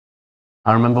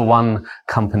I remember one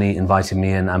company invited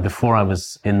me in, and before I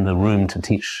was in the room to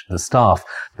teach the staff,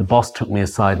 the boss took me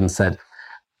aside and said,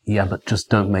 "Yeah, but just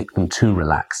don't make them too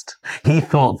relaxed." He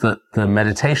thought that the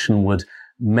meditation would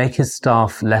make his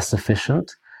staff less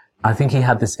efficient. I think he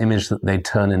had this image that they'd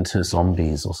turn into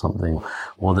zombies or something,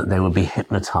 or that they would be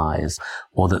hypnotized,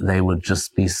 or that they would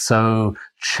just be so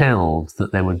chilled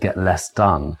that they would get less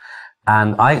done.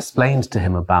 And I explained to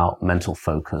him about mental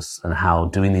focus and how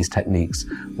doing these techniques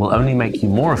will only make you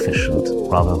more efficient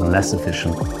rather than less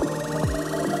efficient.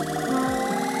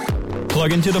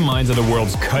 Plug into the minds of the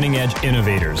world's cutting-edge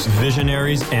innovators,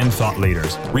 visionaries, and thought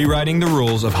leaders, rewriting the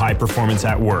rules of high performance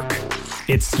at work.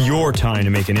 It's your time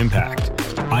to make an impact.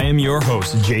 I am your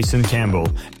host, Jason Campbell,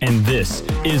 and this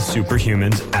is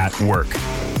Superhumans at Work,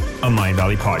 a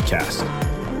Mindvalley podcast.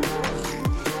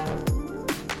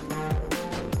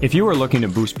 If you are looking to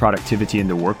boost productivity in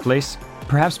the workplace,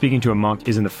 perhaps speaking to a monk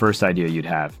isn't the first idea you'd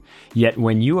have. Yet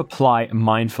when you apply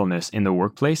mindfulness in the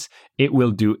workplace, it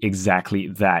will do exactly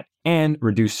that and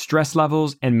reduce stress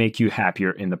levels and make you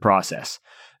happier in the process.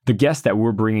 The guest that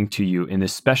we're bringing to you in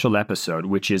this special episode,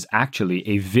 which is actually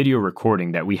a video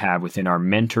recording that we have within our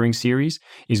mentoring series,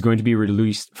 is going to be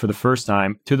released for the first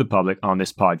time to the public on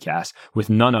this podcast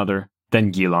with none other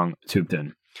than Gelong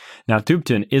Thubten. Now,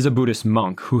 Thubten is a Buddhist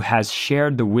monk who has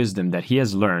shared the wisdom that he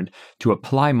has learned to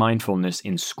apply mindfulness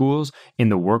in schools, in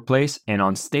the workplace, and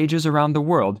on stages around the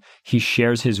world. He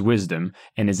shares his wisdom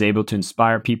and is able to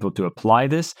inspire people to apply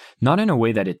this, not in a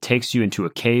way that it takes you into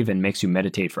a cave and makes you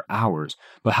meditate for hours,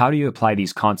 but how do you apply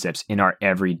these concepts in our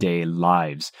everyday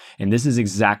lives? And this is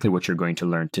exactly what you're going to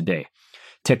learn today.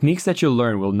 Techniques that you'll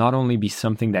learn will not only be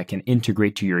something that can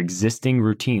integrate to your existing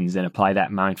routines and apply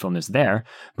that mindfulness there,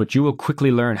 but you will quickly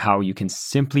learn how you can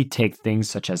simply take things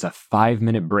such as a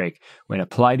 5-minute break when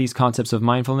apply these concepts of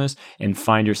mindfulness and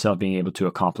find yourself being able to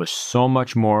accomplish so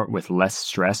much more with less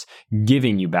stress,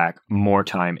 giving you back more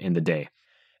time in the day.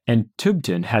 And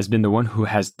Thubten has been the one who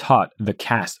has taught the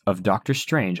cast of Doctor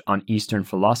Strange on Eastern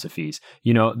philosophies.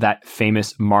 You know, that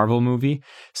famous Marvel movie?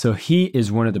 So he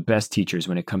is one of the best teachers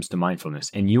when it comes to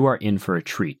mindfulness. And you are in for a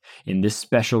treat in this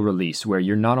special release where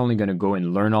you're not only going to go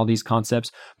and learn all these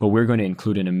concepts, but we're going to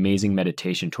include an amazing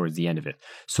meditation towards the end of it.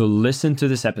 So listen to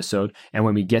this episode. And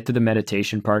when we get to the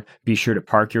meditation part, be sure to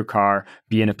park your car,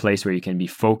 be in a place where you can be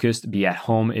focused, be at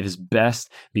home. It is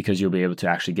best because you'll be able to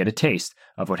actually get a taste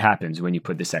of what happens when you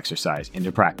put this exercise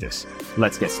into practice.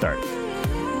 Let's get started.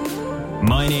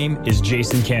 My name is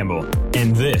Jason Campbell,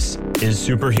 and this is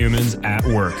Superhumans at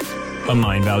Work, a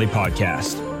Mindvalley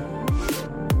podcast.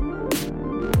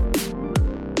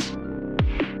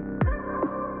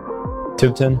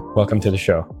 Thubten, welcome to the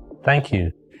show. Thank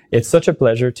you. It's such a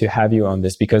pleasure to have you on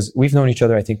this because we've known each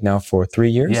other, I think, now for 3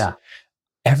 years. Yeah.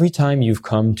 Every time you've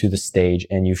come to the stage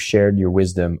and you've shared your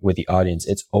wisdom with the audience,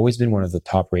 it's always been one of the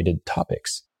top-rated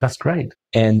topics. That's great.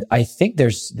 And I think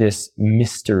there's this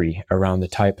mystery around the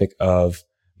topic of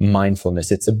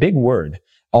mindfulness. It's a big word.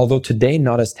 Although today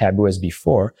not as taboo as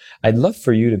before, I'd love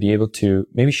for you to be able to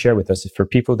maybe share with us, for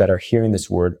people that are hearing this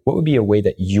word, what would be a way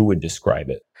that you would describe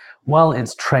it? Well,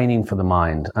 it's training for the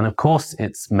mind. And of course,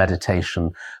 it's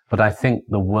meditation. But I think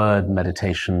the word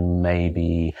meditation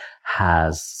maybe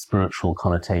has spiritual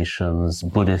connotations,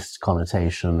 Buddhist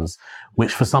connotations,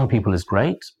 which for some people is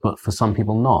great, but for some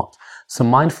people not. So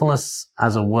mindfulness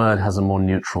as a word has a more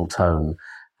neutral tone.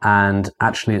 And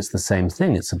actually, it's the same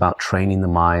thing. It's about training the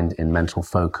mind in mental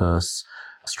focus,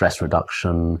 stress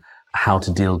reduction, how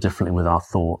to deal differently with our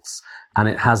thoughts. And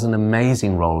it has an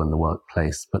amazing role in the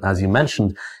workplace. But as you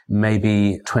mentioned,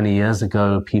 maybe 20 years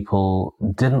ago, people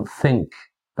didn't think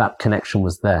that connection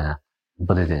was there,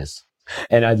 but it is.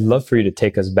 And I'd love for you to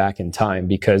take us back in time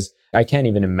because I can't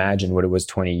even imagine what it was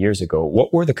 20 years ago.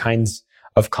 What were the kinds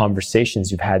of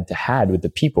conversations you've had with the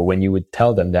people when you would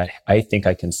tell them that I think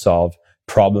I can solve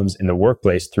problems in the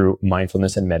workplace through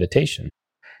mindfulness and meditation?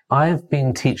 I've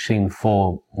been teaching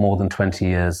for more than 20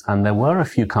 years, and there were a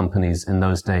few companies in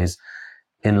those days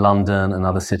in London and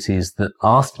other cities that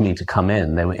asked me to come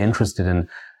in. They were interested in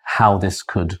how this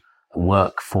could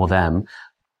work for them.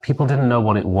 People didn't know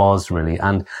what it was really.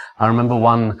 And I remember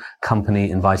one company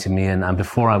invited me in, and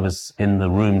before I was in the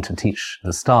room to teach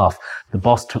the staff, the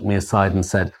boss took me aside and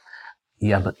said,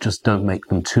 "Yeah, but just don't make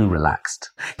them too relaxed."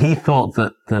 He thought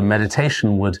that the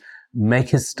meditation would make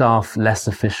his staff less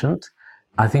efficient.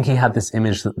 I think he had this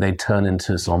image that they'd turn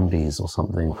into zombies or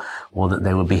something, or that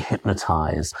they would be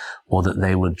hypnotized, or that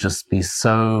they would just be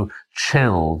so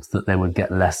chilled that they would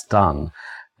get less done.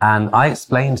 And I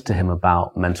explained to him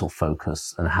about mental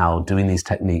focus and how doing these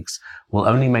techniques will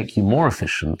only make you more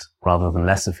efficient rather than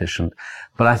less efficient.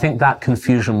 But I think that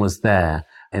confusion was there.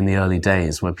 in the early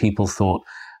days where people thought,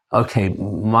 okay,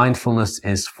 mindfulness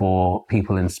is for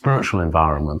people in spiritual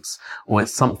environments, or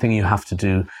it's something you have to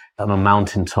do on a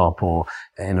mountaintop or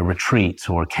in a retreat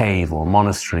or a cave or a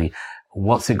monastery.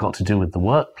 What's it got to do with the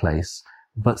workplace?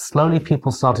 But slowly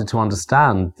people started to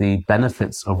understand the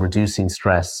benefits of reducing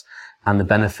stress and the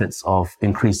benefits of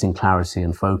increasing clarity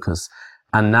and focus.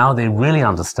 And now they really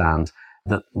understand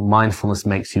that mindfulness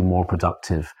makes you more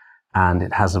productive, and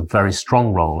it has a very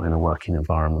strong role in a working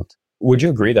environment. Would you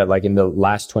agree that like in the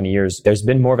last 20 years, there's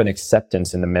been more of an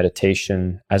acceptance in the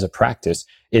meditation as a practice?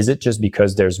 Is it just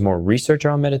because there's more research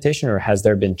around meditation, or has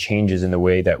there been changes in the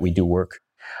way that we do work?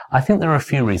 I think there are a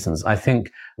few reasons. I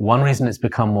think one reason it's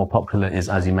become more popular is,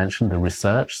 as you mentioned, the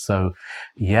research. So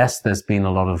yes, there's been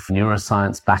a lot of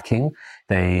neuroscience backing.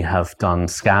 They have done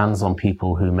scans on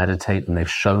people who meditate and they've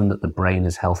shown that the brain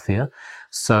is healthier.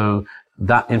 So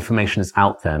that information is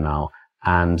out there now,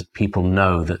 and people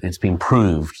know that it's been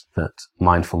proved that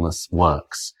mindfulness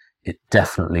works. It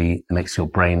definitely makes your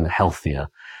brain healthier.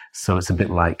 So it's a bit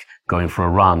like going for a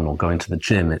run or going to the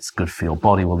gym. It's good for your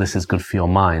body. Well, this is good for your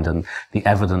mind. And the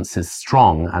evidence is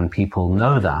strong and people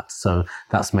know that. So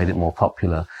that's made it more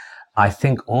popular. I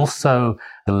think also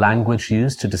the language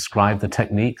used to describe the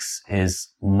techniques is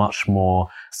much more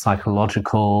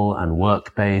psychological and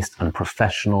work-based and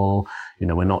professional. You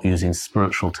know, we're not using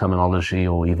spiritual terminology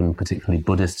or even particularly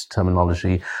Buddhist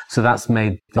terminology. So that's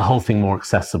made the whole thing more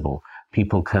accessible.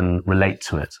 People can relate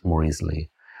to it more easily.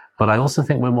 But I also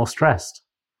think we're more stressed.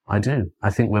 I do. I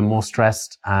think we're more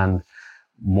stressed and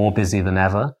more busy than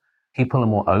ever. People are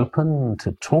more open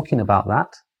to talking about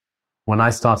that. When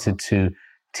I started to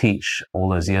teach all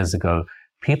those years ago,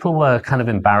 people were kind of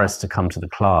embarrassed to come to the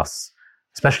class,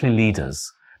 especially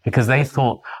leaders, because they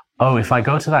thought, oh, if I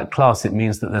go to that class, it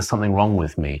means that there's something wrong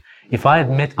with me. If I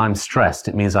admit I'm stressed,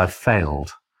 it means I've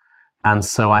failed. And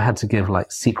so I had to give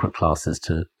like secret classes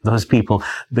to those people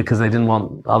because they didn't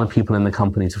want other people in the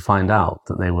company to find out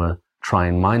that they were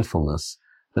trying mindfulness.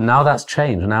 But now that's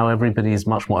changed. Now everybody is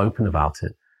much more open about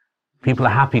it. People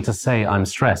are happy to say I'm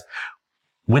stressed,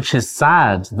 which is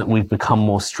sad that we've become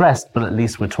more stressed, but at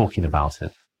least we're talking about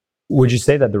it. Would you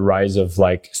say that the rise of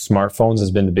like smartphones has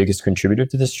been the biggest contributor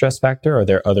to the stress factor? Or are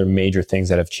there other major things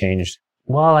that have changed?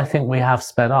 Well, I think we have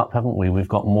sped up, haven't we? We've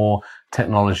got more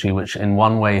technology, which in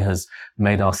one way has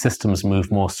made our systems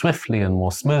move more swiftly and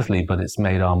more smoothly, but it's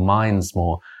made our minds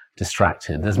more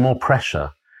distracted. There's more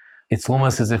pressure. It's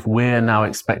almost as if we're now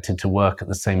expected to work at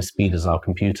the same speed as our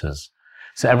computers.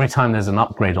 So every time there's an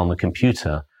upgrade on the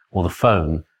computer or the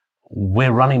phone,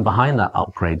 we're running behind that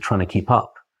upgrade trying to keep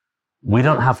up. We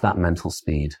don't have that mental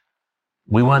speed.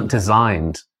 We weren't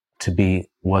designed to be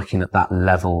working at that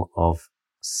level of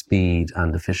speed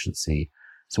and efficiency.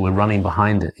 So we're running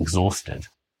behind it, exhausted.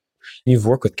 You've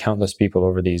worked with countless people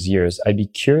over these years. I'd be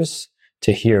curious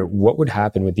to hear what would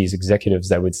happen with these executives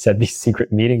that would set these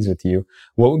secret meetings with you.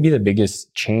 What would be the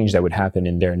biggest change that would happen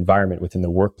in their environment within the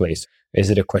workplace?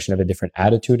 Is it a question of a different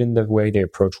attitude in the way they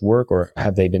approach work, or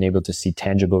have they been able to see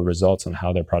tangible results on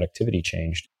how their productivity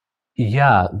changed?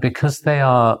 Yeah, because they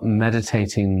are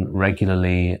meditating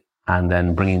regularly and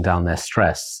then bringing down their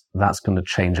stress, that's going to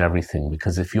change everything.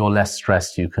 Because if you're less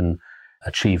stressed, you can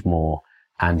achieve more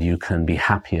and you can be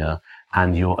happier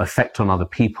and your effect on other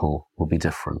people will be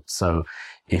different. So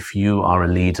if you are a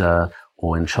leader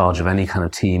or in charge of any kind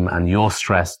of team and you're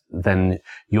stressed, then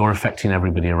you're affecting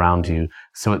everybody around you.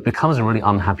 So it becomes a really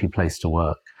unhappy place to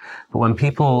work. But when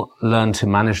people learn to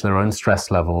manage their own stress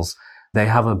levels, they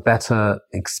have a better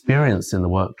experience in the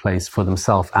workplace for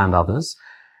themselves and others.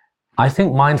 I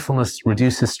think mindfulness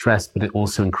reduces stress, but it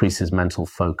also increases mental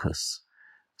focus.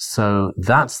 So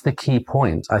that's the key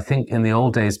point. I think in the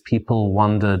old days, people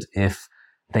wondered if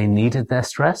they needed their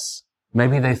stress.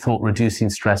 Maybe they thought reducing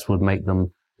stress would make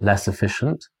them less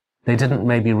efficient. They didn't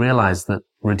maybe realize that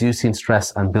reducing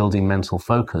stress and building mental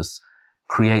focus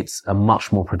creates a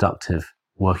much more productive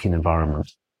working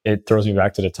environment. It throws me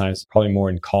back to the times, probably more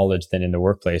in college than in the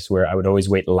workplace, where I would always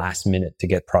wait last minute to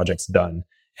get projects done.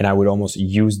 And I would almost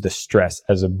use the stress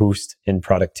as a boost in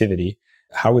productivity.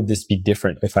 How would this be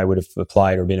different if I would have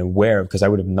applied or been aware of, because I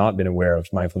would have not been aware of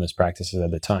mindfulness practices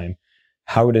at the time?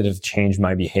 How would it have changed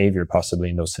my behavior possibly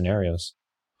in those scenarios?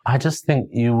 I just think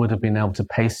you would have been able to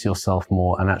pace yourself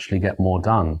more and actually get more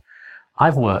done.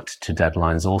 I've worked to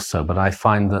deadlines also, but I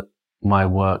find that my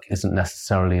work isn't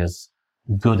necessarily as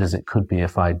good as it could be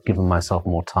if I'd given myself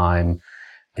more time,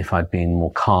 if I'd been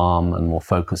more calm and more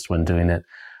focused when doing it.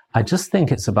 I just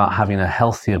think it's about having a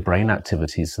healthier brain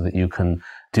activity so that you can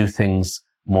do things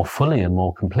more fully and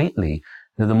more completely.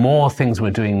 The more things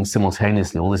we're doing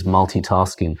simultaneously, all this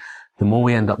multitasking, the more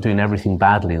we end up doing everything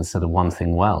badly instead of one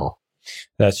thing well.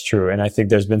 That's true. And I think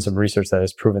there's been some research that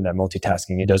has proven that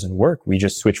multitasking, it doesn't work. We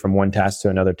just switch from one task to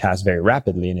another task very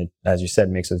rapidly. And it, as you said,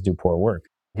 makes us do poor work.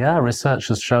 Yeah, research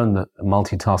has shown that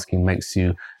multitasking makes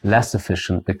you less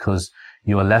efficient because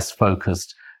you are less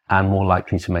focused and more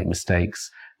likely to make mistakes.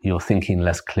 You're thinking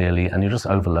less clearly and you're just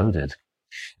overloaded.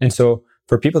 And so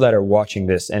for people that are watching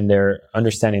this and they're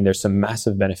understanding there's some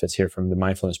massive benefits here from the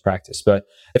mindfulness practice, but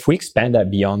if we expand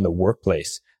that beyond the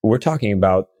workplace, we're talking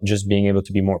about just being able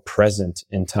to be more present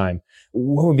in time.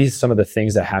 What would be some of the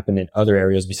things that happen in other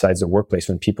areas besides the workplace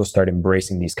when people start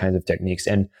embracing these kinds of techniques?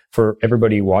 And for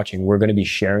everybody watching, we're going to be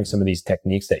sharing some of these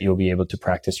techniques that you'll be able to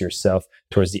practice yourself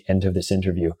towards the end of this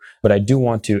interview. But I do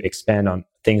want to expand on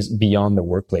things beyond the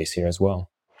workplace here as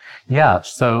well. Yeah,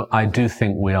 so I do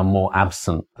think we are more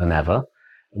absent than ever.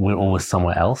 We're always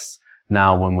somewhere else.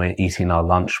 Now, when we're eating our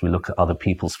lunch, we look at other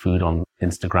people's food on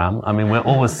Instagram. I mean, we're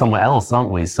always somewhere else,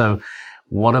 aren't we? So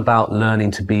what about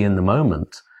learning to be in the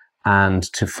moment and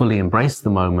to fully embrace the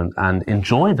moment and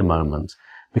enjoy the moment?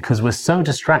 Because we're so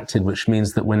distracted, which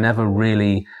means that we're never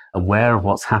really aware of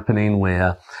what's happening.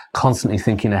 We're constantly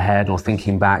thinking ahead or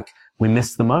thinking back. We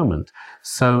miss the moment.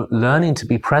 So learning to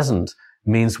be present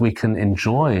means we can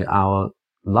enjoy our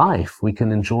life. We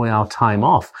can enjoy our time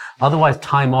off. Otherwise,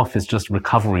 time off is just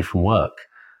recovery from work.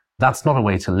 That's not a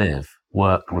way to live.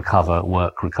 Work, recover,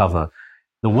 work, recover.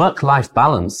 The work-life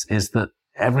balance is that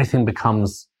everything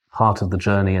becomes part of the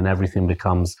journey and everything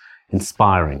becomes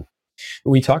inspiring.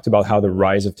 We talked about how the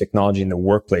rise of technology in the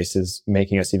workplace is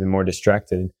making us even more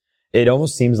distracted. It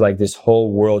almost seems like this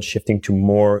whole world shifting to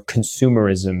more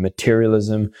consumerism,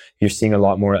 materialism. You're seeing a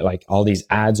lot more like all these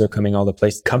ads are coming all the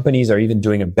place. Companies are even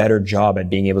doing a better job at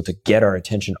being able to get our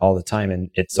attention all the time. And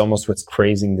it's almost what's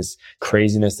creating this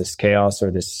craziness, this chaos,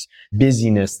 or this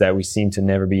busyness that we seem to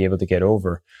never be able to get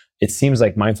over. It seems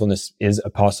like mindfulness is a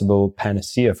possible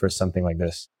panacea for something like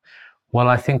this. Well,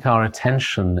 I think our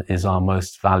attention is our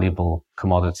most valuable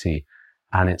commodity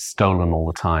and it's stolen all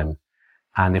the time.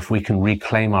 And if we can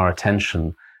reclaim our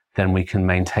attention, then we can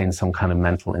maintain some kind of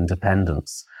mental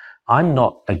independence. I'm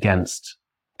not against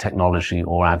technology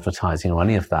or advertising or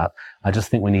any of that. I just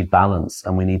think we need balance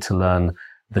and we need to learn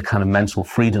the kind of mental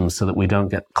freedom so that we don't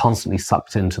get constantly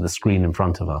sucked into the screen in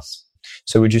front of us.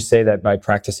 So would you say that by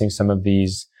practicing some of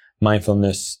these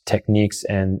mindfulness techniques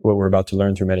and what we're about to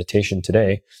learn through meditation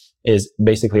today is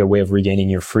basically a way of regaining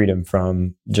your freedom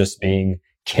from just being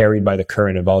carried by the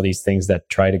current of all these things that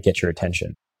try to get your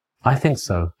attention? I think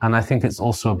so. And I think it's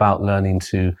also about learning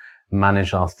to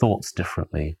manage our thoughts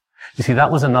differently. You see,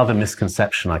 that was another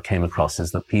misconception I came across,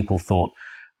 is that people thought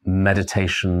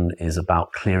meditation is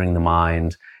about clearing the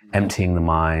mind, emptying the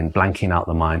mind, blanking out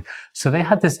the mind. So they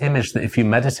had this image that if you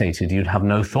meditated, you'd have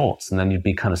no thoughts and then you'd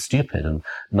be kind of stupid and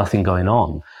nothing going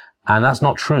on. And that's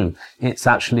not true. It's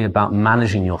actually about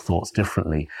managing your thoughts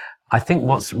differently. I think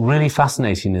what's really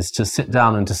fascinating is to sit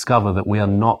down and discover that we are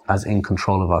not as in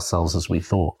control of ourselves as we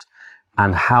thought.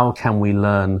 And how can we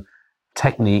learn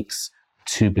techniques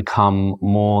to become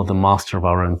more the master of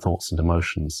our own thoughts and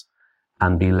emotions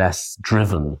and be less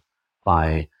driven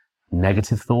by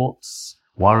negative thoughts,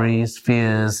 worries,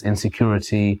 fears,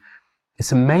 insecurity.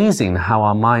 It's amazing how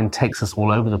our mind takes us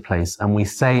all over the place and we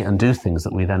say and do things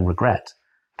that we then regret.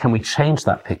 Can we change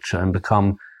that picture and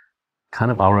become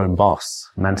kind of our own boss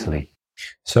mentally?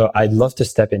 So I'd love to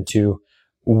step into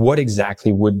what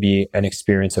exactly would be an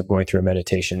experience of going through a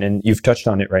meditation. And you've touched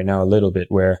on it right now a little bit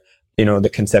where, you know, the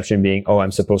conception being, oh,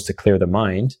 I'm supposed to clear the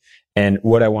mind. And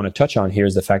what I want to touch on here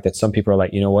is the fact that some people are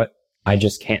like, you know what? I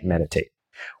just can't meditate.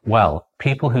 Well,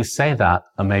 people who say that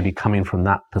are maybe coming from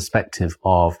that perspective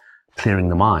of clearing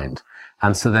the mind.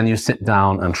 And so then you sit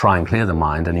down and try and clear the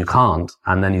mind and you can't.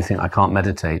 And then you think, I can't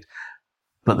meditate.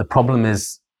 But the problem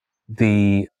is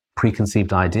the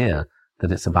preconceived idea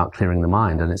that it's about clearing the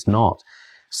mind, and it's not.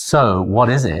 So what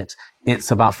is it?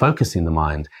 It's about focusing the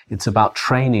mind. It's about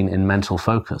training in mental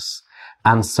focus.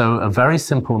 And so a very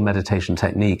simple meditation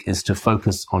technique is to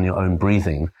focus on your own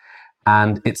breathing.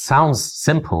 And it sounds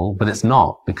simple, but it's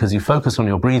not, because you focus on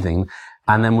your breathing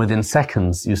and then within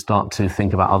seconds you start to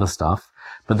think about other stuff.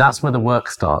 But that's where the work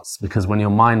starts, because when your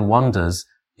mind wanders,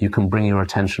 you can bring your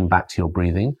attention back to your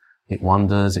breathing. It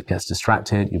wanders, it gets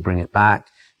distracted, you bring it back.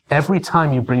 Every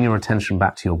time you bring your attention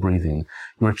back to your breathing,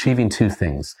 you're achieving two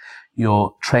things.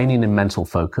 You're training in mental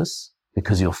focus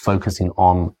because you're focusing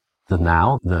on the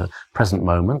now, the present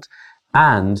moment,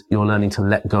 and you're learning to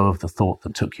let go of the thought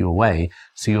that took you away.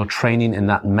 So you're training in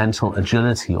that mental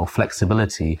agility or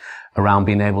flexibility around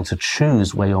being able to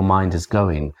choose where your mind is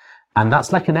going. And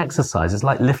that's like an exercise. It's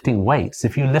like lifting weights.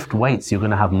 If you lift weights, you're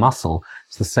going to have muscle.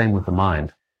 It's the same with the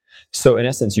mind. So in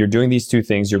essence, you're doing these two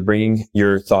things. You're bringing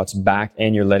your thoughts back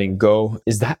and you're letting go.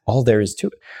 Is that all there is to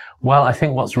it? Well, I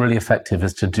think what's really effective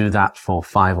is to do that for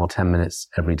 5 or 10 minutes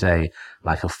every day,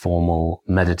 like a formal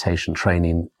meditation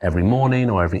training every morning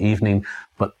or every evening,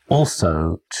 but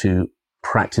also to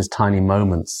practice tiny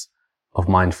moments of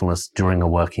mindfulness during a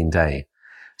working day.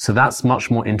 So that's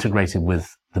much more integrated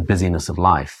with the busyness of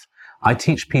life. I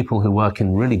teach people who work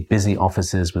in really busy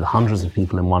offices with hundreds of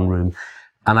people in one room,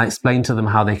 and I explain to them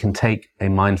how they can take a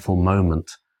mindful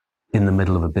moment in the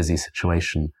middle of a busy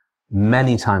situation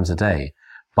many times a day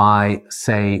by,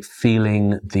 say,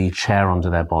 feeling the chair under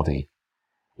their body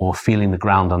or feeling the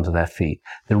ground under their feet.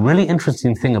 The really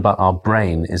interesting thing about our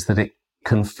brain is that it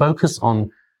can focus on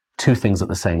two things at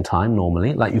the same time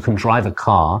normally. Like you can drive a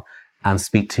car and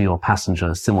speak to your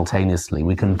passenger simultaneously.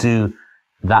 We can do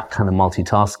that kind of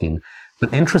multitasking.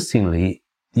 But interestingly,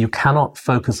 you cannot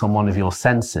focus on one of your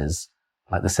senses,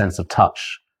 like the sense of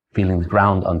touch, feeling the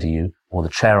ground under you or the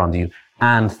chair under you,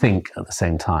 and think at the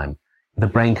same time. The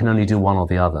brain can only do one or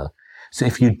the other. So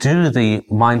if you do the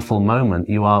mindful moment,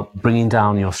 you are bringing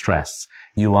down your stress.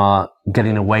 You are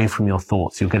getting away from your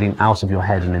thoughts. You're getting out of your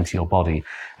head and into your body.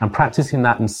 And practicing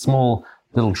that in small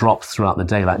little drops throughout the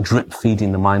day, like drip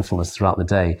feeding the mindfulness throughout the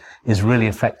day, is really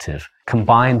effective.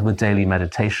 Combined with daily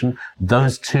meditation,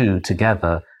 those two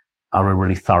together are a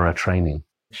really thorough training.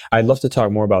 I'd love to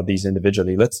talk more about these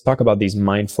individually. Let's talk about these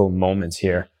mindful moments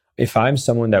here. If I'm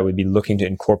someone that would be looking to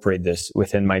incorporate this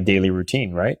within my daily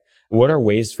routine, right? What are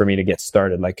ways for me to get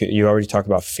started? Like you already talked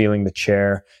about feeling the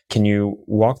chair. Can you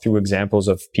walk through examples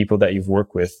of people that you've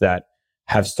worked with that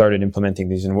have started implementing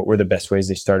these, and what were the best ways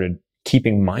they started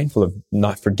keeping mindful of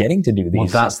not forgetting to do these? Well,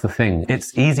 that's the thing.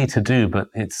 It's easy to do, but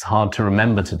it's hard to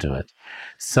remember to do it.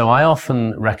 So I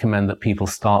often recommend that people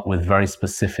start with very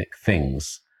specific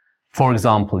things. For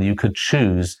example, you could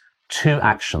choose 2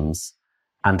 actions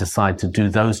and decide to do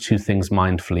those 2 things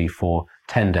mindfully for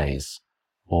 10 days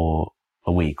or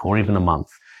a week or even a month.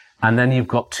 And then you've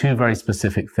got 2 very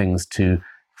specific things to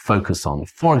focus on.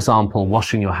 For example,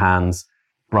 washing your hands,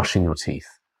 brushing your teeth,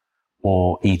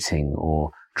 or eating or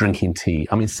drinking tea.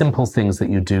 I mean, simple things that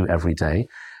you do every day.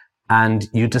 And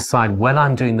you decide when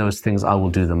I'm doing those things, I will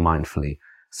do them mindfully.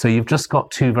 So you've just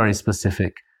got 2 very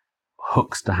specific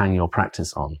hooks to hang your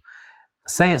practice on.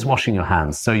 Say it's washing your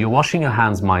hands. So you're washing your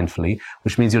hands mindfully,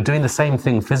 which means you're doing the same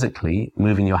thing physically,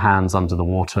 moving your hands under the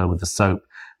water with the soap,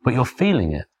 but you're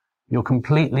feeling it. You're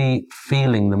completely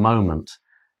feeling the moment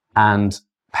and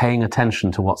paying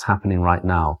attention to what's happening right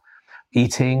now.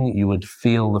 Eating, you would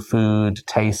feel the food,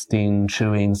 tasting,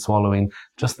 chewing, swallowing,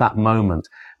 just that moment.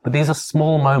 But these are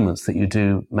small moments that you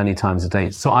do many times a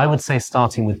day. So I would say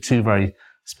starting with 2 very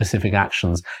specific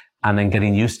actions and then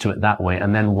getting used to it that way,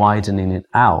 and then widening it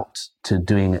out to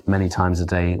doing it many times a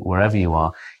day wherever you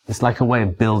are. It's like a way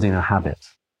of building a habit.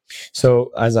 So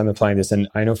as I'm applying this, and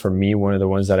I know for me, one of the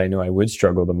ones that I know I would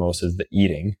struggle the most is the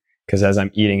eating, because as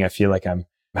I'm eating, I feel like I'm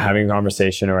having a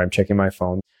conversation or I'm checking my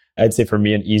phone. I'd say for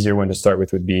me, an easier one to start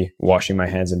with would be washing my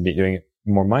hands and doing it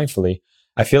more mindfully.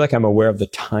 I feel like I'm aware of the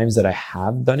times that I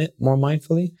have done it more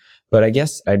mindfully, but I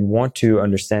guess I'd want to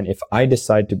understand, if I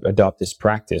decide to adopt this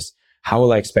practice, how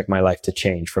will I expect my life to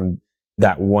change from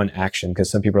that one action? Because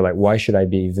some people are like, why should I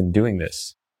be even doing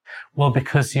this? Well,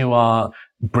 because you are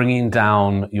bringing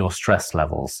down your stress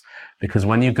levels. Because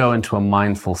when you go into a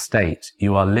mindful state,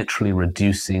 you are literally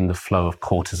reducing the flow of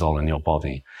cortisol in your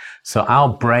body. So our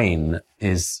brain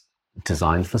is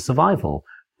designed for survival.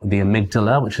 The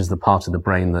amygdala, which is the part of the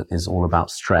brain that is all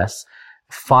about stress,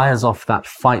 fires off that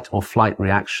fight or flight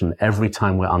reaction every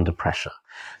time we're under pressure.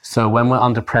 So when we're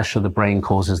under pressure, the brain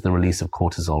causes the release of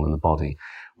cortisol in the body.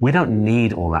 We don't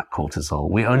need all that cortisol.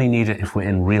 We only need it if we're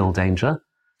in real danger.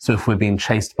 So if we're being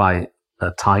chased by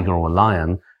a tiger or a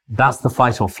lion, that's the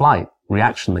fight or flight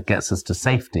reaction that gets us to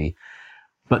safety.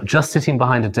 But just sitting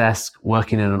behind a desk,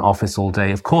 working in an office all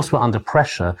day, of course we're under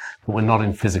pressure, but we're not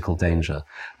in physical danger.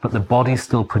 But the body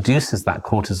still produces that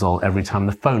cortisol every time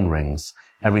the phone rings,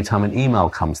 every time an email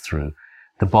comes through.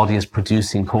 The body is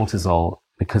producing cortisol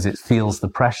because it feels the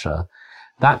pressure.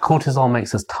 That cortisol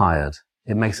makes us tired.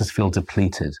 It makes us feel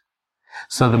depleted.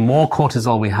 So the more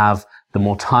cortisol we have, the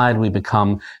more tired we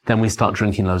become. Then we start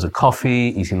drinking loads of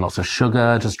coffee, eating lots of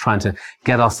sugar, just trying to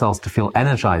get ourselves to feel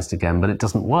energized again. But it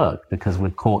doesn't work because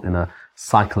we're caught in a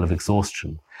cycle of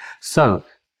exhaustion. So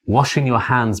washing your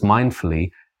hands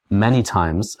mindfully many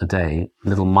times a day,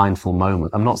 little mindful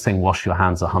moment. I'm not saying wash your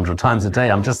hands 100 times a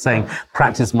day. I'm just saying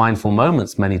practice mindful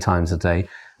moments many times a day.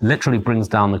 Literally brings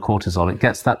down the cortisol. It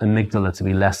gets that amygdala to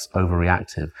be less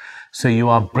overreactive. So you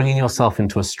are bringing yourself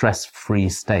into a stress-free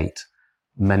state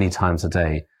many times a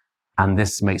day. And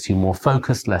this makes you more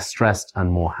focused, less stressed,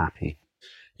 and more happy.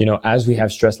 As we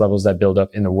have stress levels that build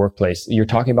up in the workplace, you're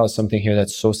talking about something here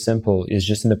that's so simple, is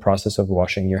just in the process of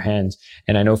washing your hands.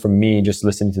 And I know for me, just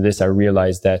listening to this, I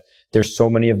realized that there's so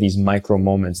many of these micro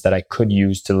moments that I could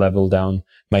use to level down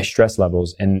my stress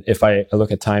levels. And if I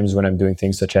look at times when I'm doing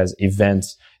things such as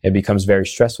events, it becomes very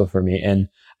stressful for me. And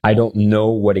I don't know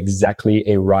what exactly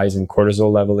a rise in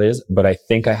cortisol level is, but I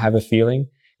think I have a feeling,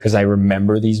 because I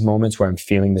remember these moments where I'm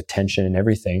feeling the tension and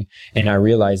everything. And I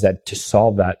realized that to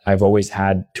solve that, I've always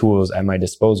had tools at my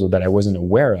disposal that I wasn't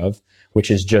aware of,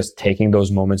 which is just taking those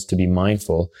moments to be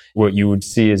mindful. What you would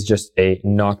see is just a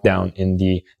knockdown in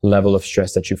the level of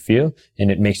stress that you feel. And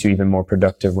it makes you even more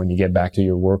productive when you get back to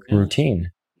your work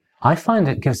routine. I find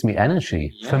it gives me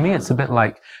energy. For me, it's a bit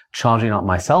like charging up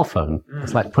my cell phone.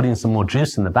 It's like putting some more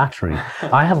juice in the battery.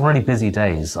 I have really busy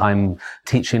days. I'm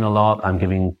teaching a lot. I'm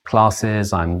giving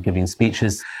classes. I'm giving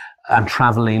speeches. I'm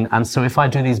traveling. And so if I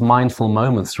do these mindful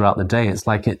moments throughout the day, it's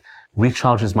like it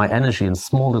recharges my energy in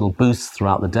small little boosts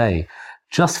throughout the day.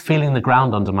 Just feeling the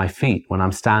ground under my feet when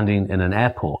I'm standing in an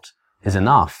airport is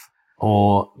enough.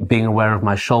 Or being aware of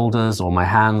my shoulders or my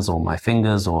hands or my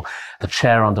fingers or the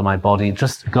chair under my body,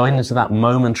 just going into that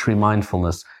momentary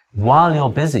mindfulness while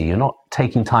you're busy. You're not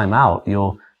taking time out.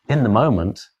 You're in the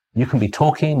moment. You can be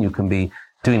talking, you can be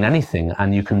doing anything,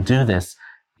 and you can do this,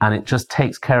 and it just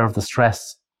takes care of the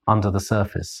stress under the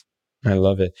surface. I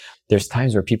love it. There's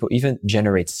times where people even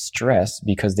generate stress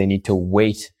because they need to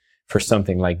wait for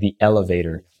something like the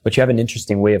elevator. But you have an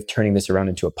interesting way of turning this around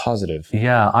into a positive.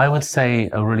 Yeah, I would say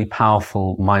a really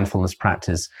powerful mindfulness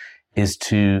practice is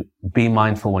to be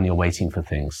mindful when you're waiting for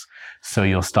things. So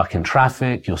you're stuck in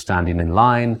traffic, you're standing in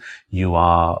line, you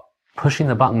are pushing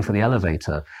the button for the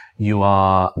elevator, you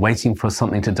are waiting for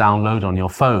something to download on your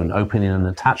phone, opening an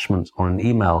attachment or an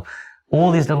email.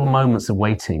 All these little moments of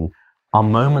waiting are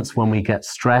moments when we get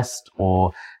stressed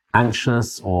or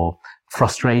anxious or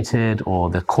frustrated, or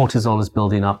the cortisol is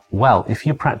building up. Well, if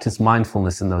you practice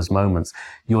mindfulness in those moments,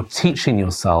 you're teaching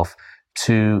yourself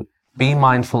to be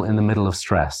mindful in the middle of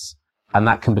stress. And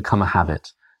that can become a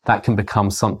habit. That can become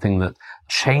something that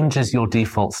changes your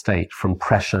default state from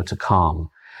pressure to calm.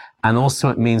 And also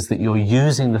it means that you're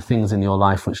using the things in your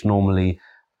life which normally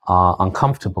are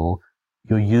uncomfortable.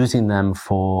 You're using them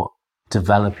for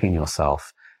developing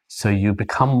yourself. So you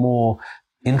become more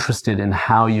interested in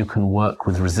how you can work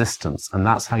with resistance, and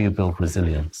that's how you build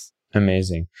resilience.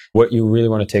 Amazing. What you really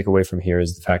want to take away from here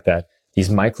is the fact that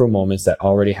these micro moments that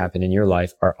already happen in your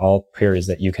life are all periods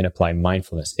that you can apply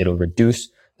mindfulness. It'll reduce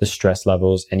the stress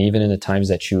levels, and even in the times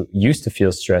that you used to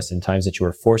feel stress and times that you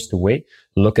were forced to wait,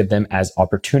 look at them as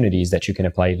opportunities that you can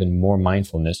apply even more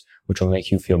mindfulness, which will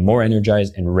make you feel more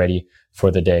energized and ready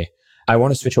for the day. I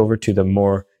want to switch over to the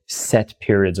more set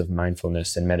periods of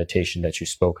mindfulness and meditation that you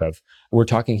spoke of. We're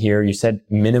talking here, you said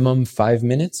minimum 5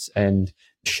 minutes, and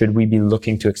should we be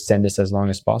looking to extend this as long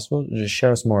as possible? Just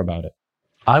share us more about it.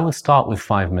 I would start with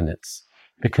 5 minutes,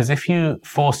 because if you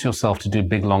force yourself to do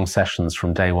big long sessions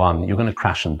from day one, you're going to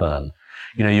crash and burn.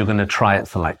 You're going to try it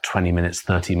for like 20 minutes,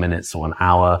 30 minutes or an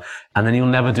hour, and then you'll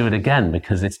never do it again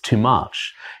because it's too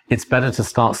much. It's better to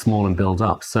start small and build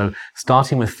up. So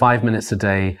starting with 5 minutes a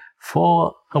day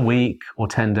for a week or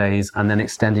 10 days, and then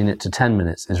extending it to 10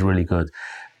 minutes is really good.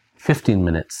 15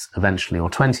 minutes eventually, or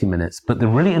 20 minutes. But the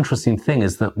really interesting thing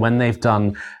is that when they've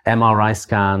done MRI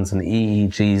scans and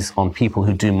EEGs on people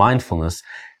who do mindfulness,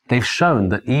 they've shown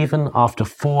that even after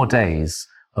 4 days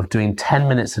of doing 10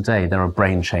 minutes a day, there are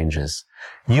brain changes.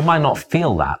 You might not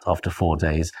feel that after 4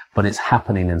 days, but it's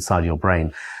happening inside your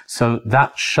brain. So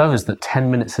that shows that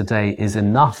 10 minutes a day is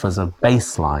enough as a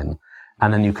baseline,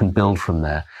 and then you can build from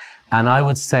there. And I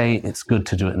would say it's good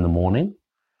to do it in the morning,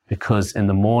 because in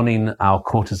the morning, our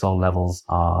cortisol levels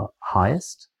are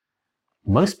highest.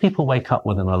 Most people wake up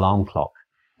with an alarm clock.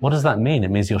 What does that mean?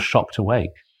 It means you're shocked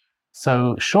awake.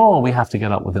 So sure, we have to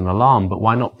get up with an alarm, but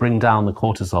why not bring down the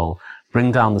cortisol,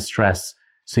 bring down the stress,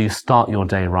 so you start your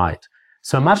day right?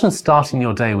 So imagine starting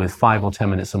your day with 5 or 10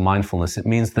 minutes of mindfulness. It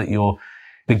means that you're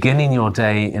beginning your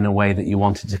day in a way that you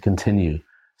want it to continue.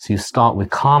 So you start with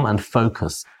calm and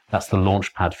focus. That's the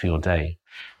launch pad for your day.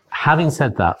 Having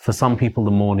said that, for some people,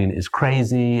 the morning is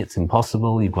crazy. It's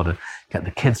impossible. You've got to get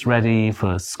the kids ready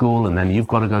for school, and then you've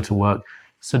got to go to work.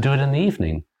 So do it in the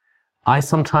evening. I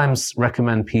sometimes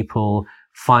recommend people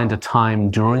find a time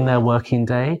during their working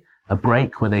day, a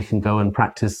break where they can go and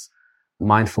practice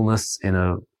mindfulness in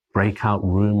a breakout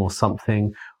room or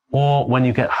something, or when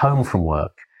you get home from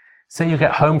work. Say you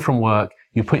get home from work,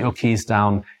 you put your keys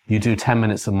down, you do 10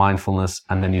 minutes of mindfulness,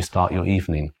 and then you start your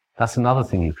evening. That's another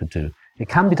thing you could do. It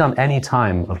can be done any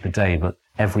time of the day, but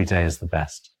every day is the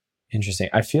best. Interesting.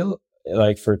 I feel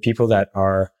like for people that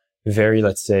are very,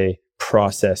 let's say,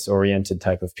 process oriented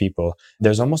type of people,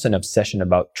 there's almost an obsession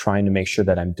about trying to make sure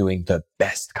that I'm doing the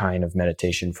best kind of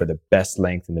meditation for the best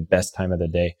length and the best time of the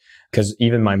day. Because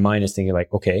even my mind is thinking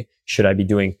like, okay, should I be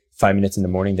doing 5 minutes in the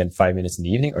morning, then 5 minutes in the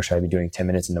evening, or should I be doing 10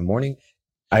 minutes in the morning?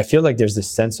 I feel like there's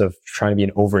this sense of trying to be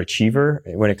an overachiever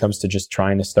when it comes to just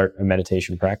trying to start a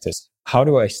meditation practice. How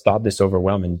do I stop this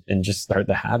overwhelm and just start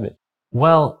the habit?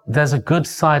 Well, there's a good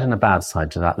side and a bad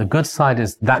side to that. The good side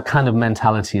is that kind of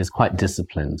mentality is quite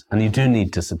disciplined, and you do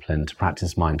need discipline to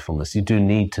practice mindfulness. You do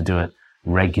need to do it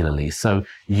regularly. So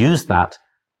use that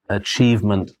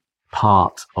achievement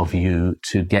part of you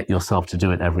to get yourself to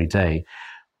do it every day.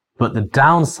 But the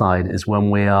downside is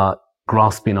when we are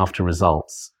grasping after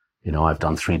results. You know, I've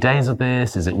done 3 days of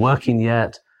this. Is it working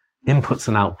yet? Inputs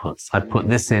and outputs. I put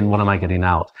this in. What am I getting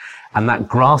out? And that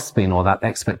grasping or that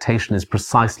expectation is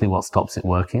precisely what stops it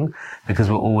working, because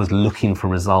we're always looking for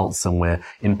results and we're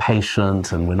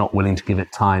impatient and we're not willing to give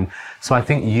it time. So I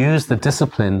think use the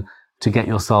discipline to get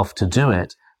yourself to do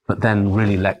it, but then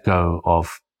really let go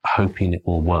of hoping it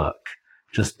will work.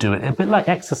 Just do it. A bit like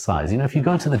exercise. You know, if you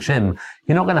go to the gym,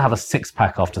 you're not going to have a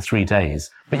 6-pack after 3 days,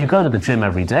 but you go to the gym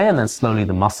every day and then slowly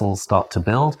the muscles start to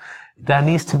build. There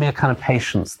needs to be a kind of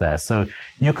patience there. So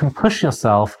you can push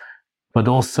yourself, but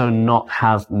also not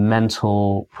have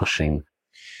mental pushing.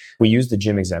 We use the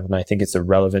gym example, and I think it's a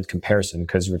relevant comparison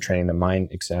because we're training the mind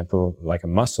example like a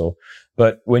muscle.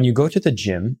 But when you go to the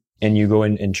gym and you go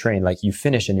in and train, like you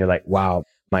finish and you're like, wow,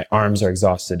 my arms are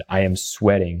exhausted. I am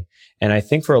sweating. And I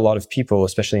think for a lot of people,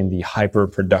 especially in the hyper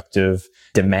productive,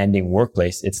 demanding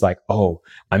workplace, it's like, oh,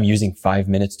 I'm using 5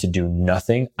 minutes to do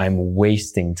nothing. I'm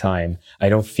wasting time. I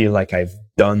don't feel like I've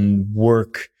done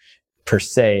work per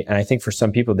se. And I think for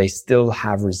some people, they still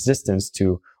have resistance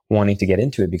to wanting to get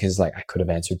into it because like, I could have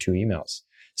answered 2 emails.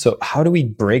 So how do we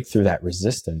break through that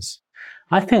resistance?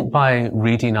 I think by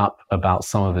reading up about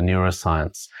some of the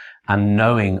neuroscience and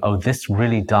knowing, oh, this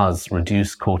really does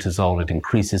reduce cortisol, it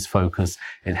increases focus,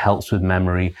 it helps with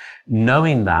memory.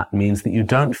 Knowing that means that you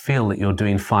don't feel that you're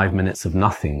doing 5 minutes of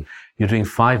nothing. You're doing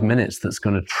 5 minutes that's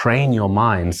going to train your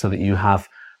mind so that you have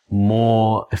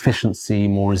more efficiency,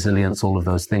 more resilience, all of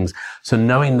those things. So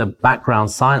knowing the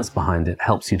background science behind it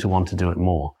helps you to want to do it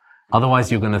more.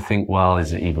 Otherwise, you're going to think, well,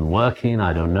 is it even working?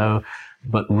 I don't know.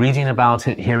 But reading about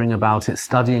it, hearing about it,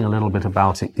 studying a little bit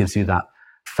about it gives you that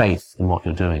faith in what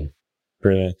you're doing.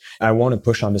 Brilliant. I want to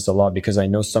push on this a lot because I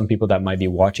know some people that might be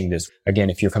watching this. Again,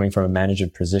 if you're coming from a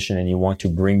management position and you want to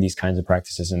bring these kinds of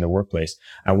practices in the workplace,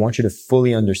 I want you to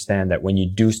fully understand that when you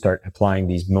do start applying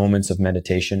these moments of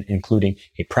meditation, including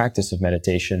a practice of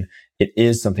meditation, it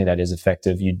is something that is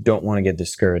effective. You don't want to get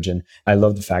discouraged. And I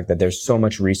love the fact that there's so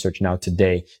much research now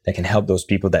today that can help those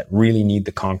people that really need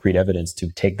the concrete evidence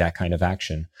to take that kind of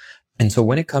action. And so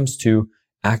when it comes to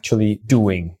actually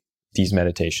doing these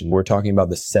meditations, we're talking about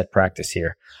the set practice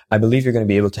here. I believe you're going to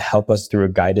be able to help us through a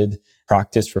guided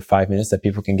practice for 5 minutes that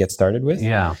people can get started with.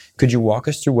 Yeah. Could you walk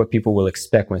us through what people will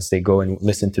expect once they go and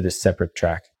listen to this separate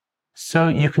track? So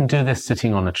you can do this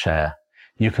sitting on a chair.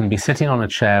 You can be sitting on a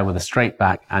chair with a straight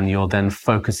back and you're then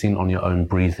focusing on your own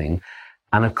breathing.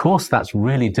 And of course, that's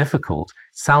really difficult.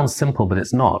 Sounds simple, but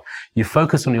it's not. You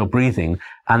focus on your breathing,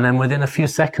 and then within a few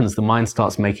seconds, the mind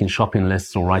starts making shopping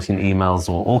lists or writing emails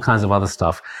or all kinds of other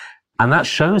stuff. And that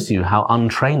shows you how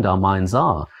untrained our minds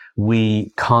are.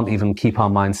 We can't even keep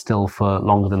our mind still for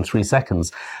longer than 3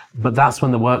 seconds. But that's when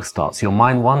the work starts. Your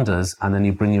mind wanders, and then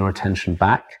you bring your attention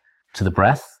back to the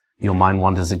breath. Your mind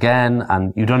wanders again,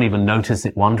 and you don't even notice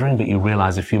it wandering, but you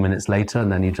realize a few minutes later,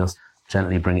 and then you just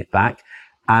gently bring it back.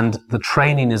 And the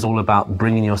training is all about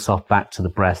bringing yourself back to the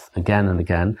breath again and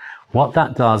again. What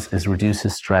that does is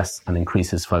reduces stress and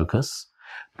increases focus,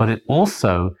 but it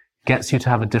also gets you to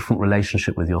have a different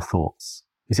relationship with your thoughts.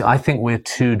 You see, I think we're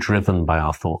too driven by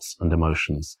our thoughts and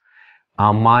emotions.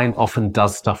 Our mind often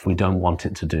does stuff we don't want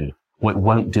it to do, or it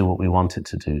won't do what we want it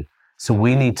to do. So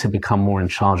we need to become more in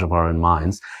charge of our own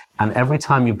minds. And every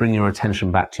time you bring your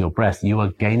attention back to your breath, you are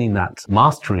gaining that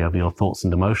mastery over your thoughts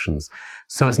and emotions.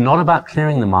 So it's not about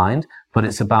clearing the mind, but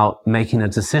it's about making a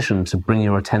decision to bring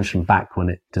your attention back when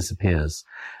it disappears.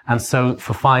 And so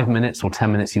for 5 minutes or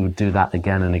 10 minutes, you would do that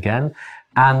again and again.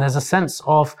 And there's a sense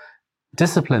of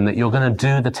discipline that you're going to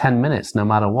do the 10 minutes no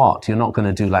matter what. You're not going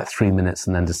to do like 3 minutes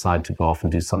and then decide to go off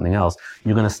and do something else.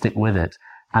 You're going to stick with it.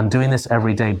 And doing this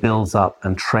every day builds up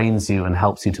and trains you and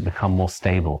helps you to become more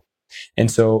stable.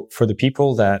 And so for the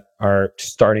people that are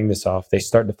starting this off, they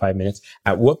start the 5 minutes.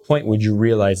 At what point would you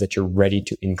realize that you're ready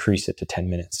to increase it to 10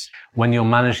 minutes? When you're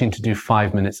managing to do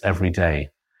 5 minutes every day,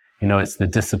 It's the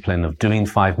discipline of doing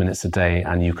 5 minutes a day,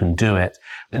 and you can do it.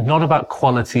 It's not about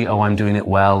quality, I'm doing it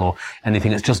well or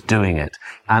anything. It's just doing it.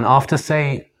 And after,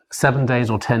 say, 7 days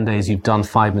or 10 days, you've done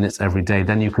 5 minutes every day,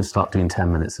 then you could start doing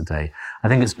 10 minutes a day. I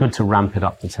think it's good to ramp it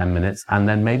up to 10 minutes and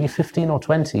then maybe 15 or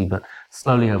 20, but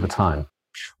slowly over time.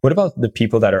 What about the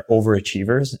people that are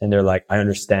overachievers and they're like, I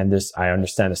understand this, I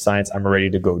understand the science, I'm ready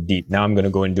to go deep. Now I'm going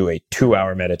to go and do a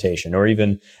 2-hour meditation. Or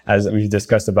even, as we've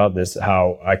discussed about this,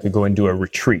 how I could go and do a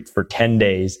retreat for 10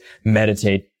 days,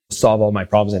 meditate, solve all my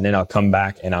problems, and then I'll come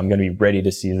back and I'm going to be ready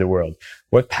to see the world.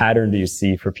 What pattern do you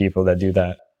see for people that do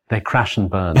that? They crash and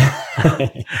burn.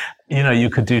 You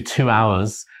could do 2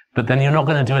 hours, but then you're not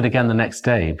going to do it again the next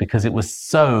day because it was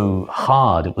so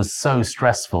hard. It was so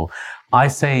stressful. I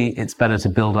say it's better to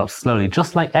build up slowly,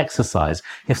 just like exercise.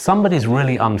 If somebody's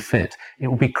really unfit, it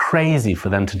would be crazy for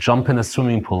them to jump in a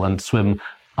swimming pool and swim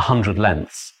 100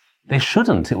 lengths. They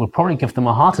shouldn't. It would probably give them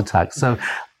a heart attack. So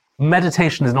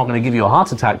meditation is not going to give you a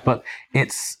heart attack, but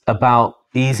it's about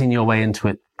easing your way into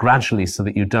it gradually so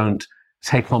that you don't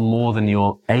take on more than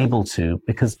you're able to,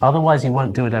 because otherwise you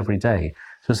won't do it every day.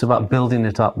 So it's about building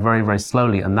it up very, very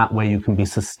slowly, and that way you can be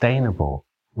sustainable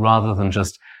rather than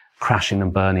just crashing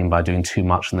and burning by doing too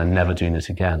much and then never doing it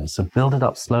again. So build it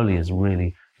up slowly is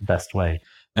really the best way.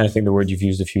 And I think the word you've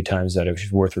used a few times that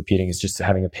is worth repeating is just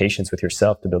having a patience with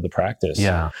yourself to build the practice.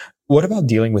 Yeah. What about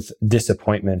dealing with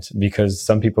disappointment? Because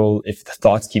some people, if the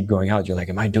thoughts keep going out, you're like,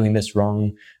 am I doing this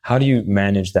wrong? How do you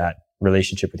manage that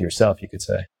relationship with yourself, you could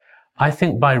say? I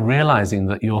think by realizing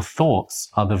that your thoughts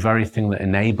are the very thing that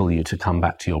enable you to come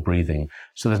back to your breathing.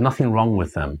 So there's nothing wrong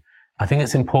with them. I think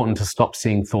it's important to stop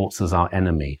seeing thoughts as our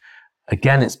enemy.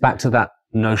 Again, it's back to that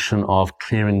notion of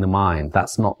clearing the mind.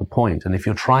 That's not the point. And if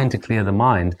you're trying to clear the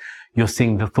mind, you're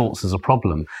seeing the thoughts as a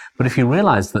problem. But if you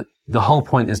realize that the whole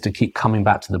point is to keep coming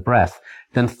back to the breath,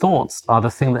 then thoughts are the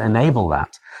thing that enable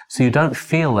that. So you don't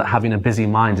feel that having a busy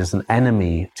mind is an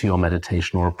enemy to your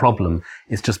meditation or a problem.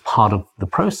 It's just part of the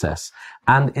process.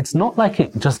 And it's not like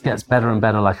it just gets better and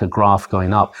better like a graph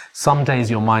going up. Some days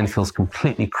your mind feels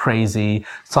completely crazy.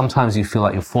 Sometimes you feel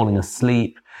like you're falling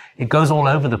asleep. It goes all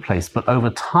over the place. But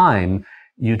over time,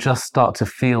 you just start to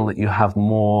feel that you have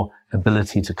more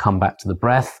ability to come back to the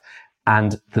breath.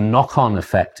 And the knock-on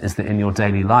effect is that in your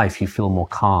daily life, you feel more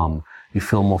calm, you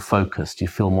feel more focused, you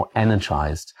feel more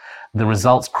energized. The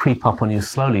results creep up on you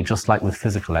slowly, just like with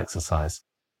physical exercise.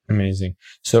 Amazing.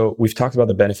 So we've talked about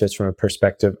the benefits from a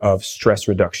perspective of stress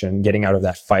reduction, getting out of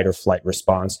that fight or flight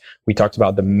response. We talked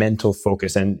about the mental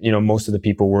focus, and most of the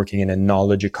people working in a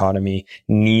knowledge economy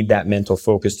need that mental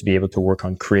focus to be able to work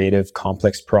on creative,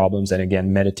 complex problems. And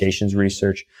again, meditation's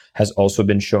research has also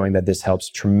been showing that this helps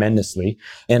tremendously.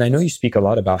 And I know you speak a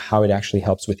lot about how it actually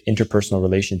helps with interpersonal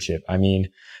relationship. I mean,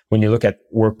 when you look at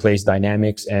workplace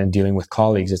dynamics and dealing with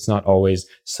colleagues, it's not always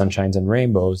sunshines and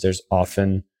rainbows. There's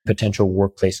often potential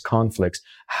workplace conflicts.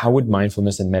 How would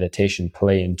mindfulness and meditation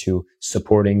play into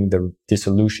supporting the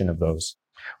dissolution of those?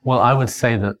 Well, I would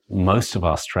say that most of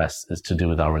our stress is to do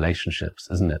with our relationships,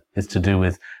 isn't it? It's to do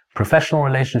with professional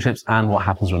relationships and what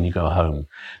happens when you go home.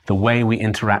 The way we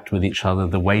interact with each other,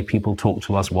 the way people talk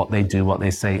to us, what they do, what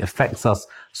they say affects us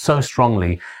so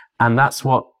strongly. And that's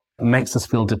what makes us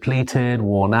feel depleted,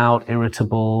 worn out,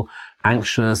 irritable,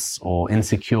 anxious, or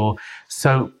insecure.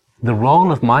 So the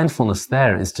role of mindfulness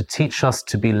there is to teach us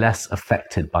to be less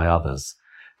affected by others,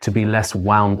 to be less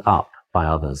wound up by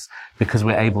others, because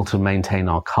we're able to maintain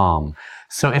our calm.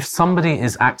 So if somebody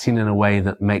is acting in a way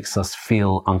that makes us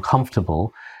feel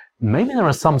uncomfortable, maybe there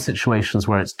are some situations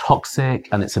where it's toxic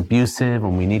and it's abusive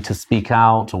and we need to speak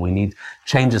out or we need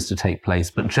changes to take place.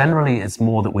 But generally, it's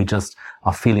more that we just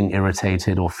are feeling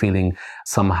irritated or feeling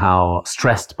somehow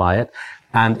stressed by it.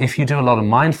 And if you do a lot of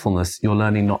mindfulness, you're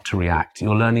learning not to react.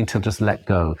 You're learning to just let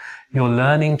go. You're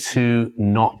learning to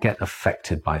not get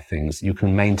affected by things. You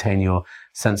can maintain your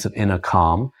sense of inner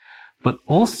calm. But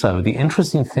also, the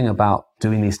interesting thing about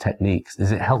doing these techniques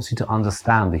is it helps you to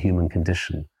understand the human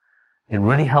condition. It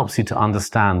really helps you to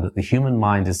understand that the human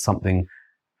mind is something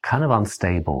kind of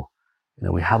unstable.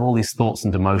 We have all these thoughts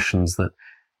and emotions that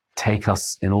take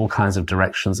us in all kinds of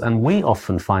directions. And we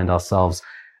often find ourselves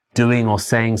doing or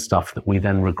saying stuff that we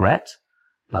then regret.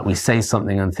 Like we say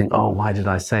something and think, oh, why did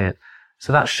I say it?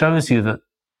 So that shows you that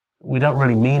we don't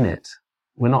really mean it.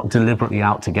 We're not deliberately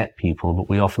out to get people, but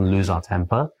we often lose our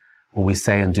temper, or we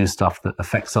say and do stuff that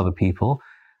affects other people.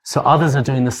 So others are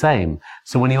doing the same.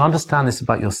 So when you understand this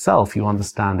about yourself, you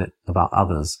understand it about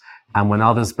others. And when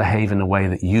others behave in a way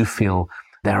that you feel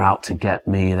they're out to get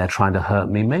me, they're trying to hurt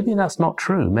me, maybe that's not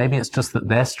true. Maybe it's just that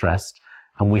they're stressed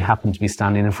and we happen to be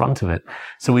standing in front of it.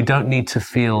 So we don't need to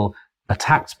feel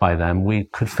attacked by them. We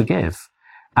could forgive.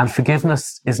 And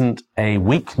forgiveness isn't a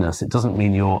weakness. It doesn't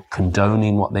mean you're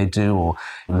condoning what they do or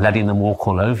letting them walk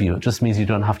all over you. It just means you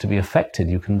don't have to be affected.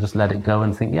 You can just let it go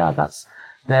and think, yeah, that's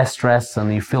their stress,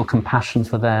 and you feel compassion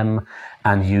for them,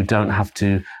 and you don't have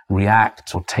to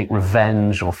react or take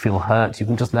revenge or feel hurt. You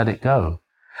can just let it go.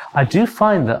 I do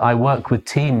find that I work with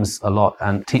teams a lot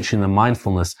and teaching them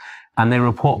mindfulness, and they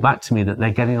report back to me that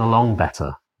they're getting along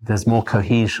better. There's more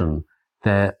cohesion.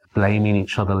 They're blaming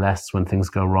each other less when things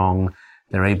go wrong.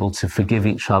 They're able to forgive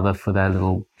each other for their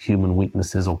little human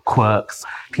weaknesses or quirks.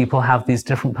 People have these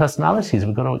different personalities.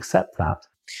 We've got to accept that.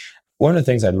 One of the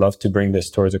things I'd love to bring this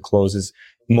towards a close is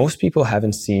most people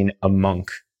haven't seen a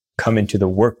monk come into the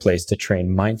workplace to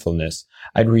train mindfulness.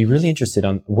 I'd be really interested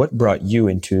on what brought you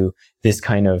into this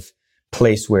kind of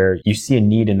place where you see a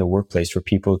need in the workplace for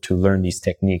people to learn these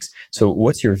techniques. So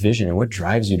what's your vision and what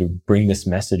drives you to bring this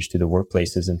message to the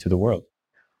workplaces and to the world?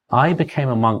 I became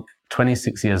a monk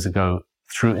 26 years ago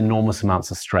through enormous amounts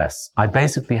of stress. I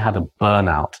basically had a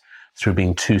burnout through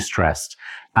being too stressed.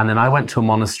 And then I went to a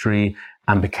monastery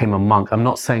and became a monk. I'm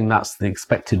not saying that's the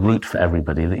expected route for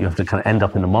everybody, that you have to kind of end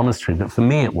up in a monastery, but for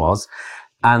me it was.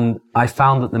 And I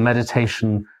found that the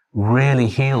meditation really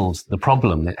healed the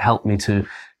problem. It helped me to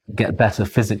get better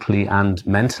physically and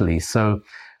mentally. So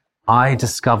I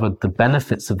discovered the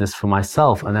benefits of this for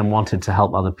myself and then wanted to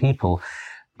help other people.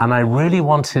 And I really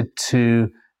wanted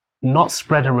to not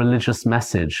spread a religious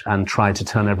message and try to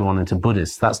turn everyone into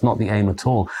Buddhists. That's not the aim at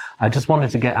all. I just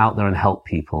wanted to get out there and help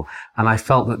people. And I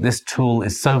felt that this tool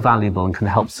is so valuable and can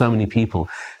help so many people.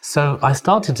 So I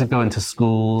started to go into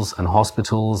schools and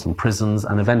hospitals and prisons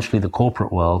and eventually the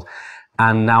corporate world.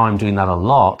 And now I'm doing that a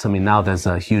lot. I mean, now there's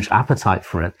a huge appetite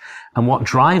for it. And what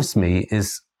drives me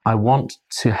is I want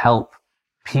to help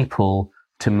people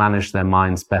to manage their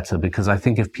minds better, because I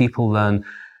think if people learn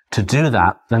to do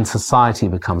that, then society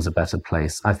becomes a better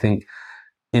place. I think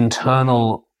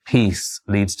internal peace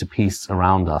leads to peace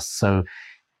around us. So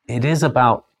it is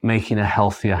about making a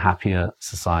healthier, happier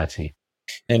society.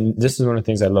 And this is one of the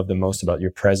things I love the most about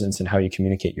your presence and how you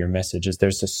communicate your message is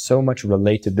there's just so much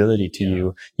relatability to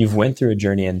you. You've went through a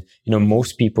journey, and,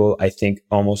 most people, I think,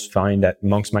 almost find that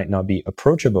monks might not be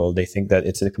approachable. They think that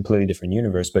it's a completely different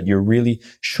universe, but you're really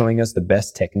showing us the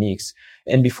best techniques.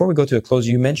 And before we go to a close,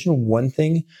 you mentioned one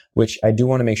thing, which I do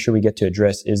want to make sure we get to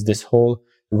address, is this whole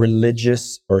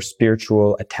religious or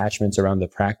spiritual attachments around the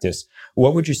practice.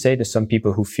 What would you say to some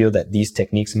people who feel that these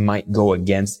techniques might go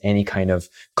against any kind of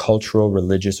cultural,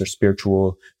 religious, or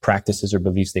spiritual practices or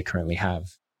beliefs they currently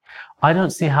have? I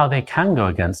don't see how they can go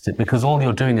against it, because all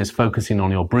you're doing is focusing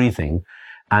on your breathing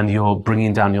and you're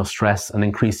bringing down your stress and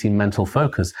increasing mental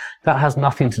focus. That has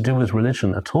nothing to do with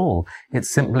religion at all. It's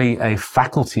simply a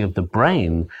faculty of the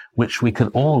brain, which we could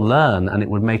all learn, and it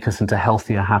would make us into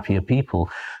healthier, happier people.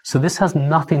 So this has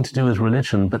nothing to do with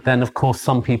religion. But then, of course,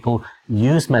 some people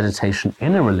use meditation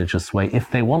in a religious way if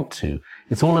they want to.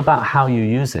 It's all about how you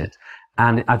use it.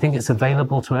 And I think it's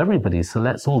available to everybody. So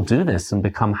let's all do this and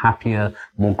become happier,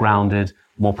 more grounded,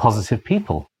 more positive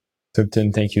people.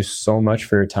 Thupten, thank you so much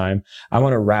for your time. I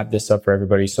want to wrap this up for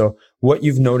everybody. So what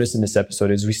you've noticed in this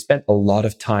episode is we spent a lot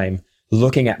of time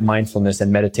looking at mindfulness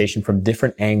and meditation from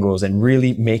different angles and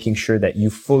really making sure that you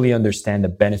fully understand the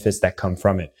benefits that come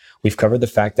from it. We've covered the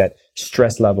fact that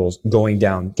stress levels going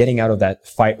down, getting out of that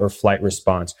fight or flight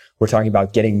response. We're talking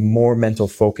about getting more mental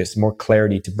focus, more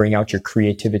clarity to bring out your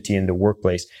creativity in the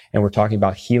workplace. And we're talking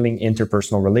about healing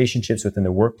interpersonal relationships within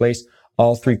the workplace.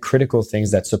 All three critical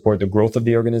things that support the growth of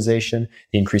the organization,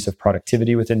 the increase of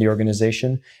productivity within the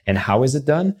organization. And how is it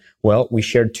done? Well, we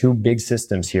shared two big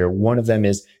systems here. One of them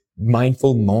is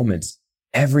mindful moments.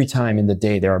 Every time in the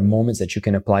day, there are moments that you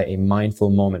can apply a mindful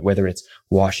moment, whether it's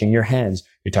washing your hands.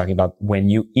 You're talking about when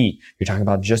you eat. You're talking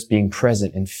about just being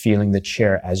present and feeling the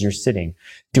chair as you're sitting.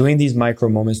 Doing these micro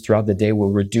moments throughout the day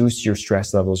will reduce your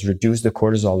stress levels, reduce the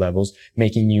cortisol levels,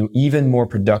 making you even more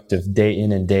productive day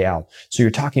in and day out. So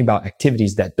you're talking about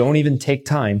activities that don't even take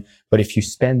time, but if you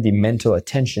spend the mental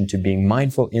attention to being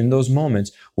mindful in those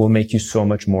moments, will make you so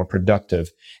much more productive.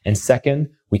 And second,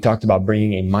 we talked about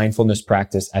bringing a mindfulness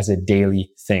practice as a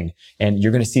daily thing. And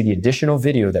you're going to see the additional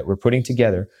video that we're putting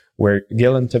together where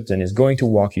Gillen Thupten is going to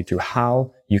walk you through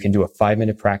how you can do a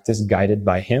 5-minute practice guided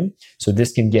by him. So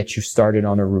this can get you started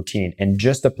on a routine. And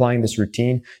just applying this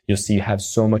routine, you'll see you have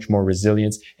so much more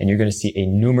resilience, and you're going to see a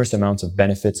numerous amounts of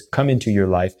benefits come into your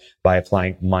life by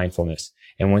applying mindfulness.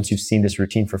 And once you've seen this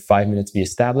routine for 5 minutes be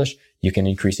established, you can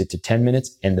increase it to 10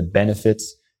 minutes, and the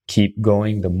benefits keep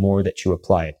going the more that you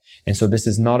apply it. And so this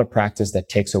is not a practice that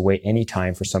takes away any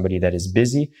time for somebody that is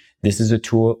busy. This is a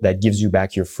tool that gives you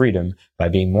back your freedom by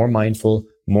being more mindful,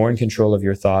 more in control of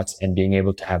your thoughts, and being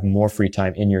able to have more free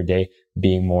time in your day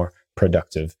being more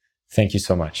productive. Thank you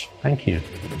so much. Thank you.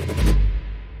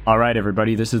 All right,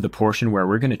 everybody, this is the portion where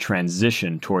we're going to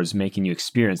transition towards making you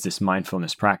experience this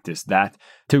mindfulness practice that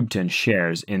Thubten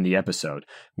shares in the episode.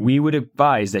 We would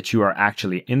advise that you are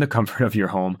actually in the comfort of your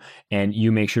home and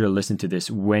you make sure to listen to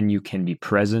this when you can be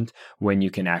present, when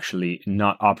you can actually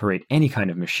not operate any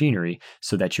kind of machinery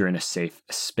so that you're in a safe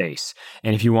space.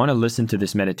 And if you want to listen to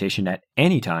this meditation at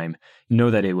any time,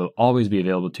 know that it will always be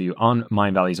available to you on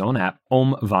Mindvalley's own app,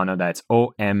 Omvana, that's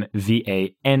OMVANA.com,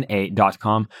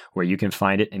 where you can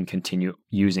find it and continue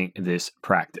using this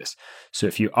practice. So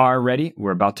if you are ready,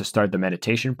 we're about to start the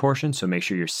meditation portion. So make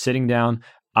sure you're sitting down,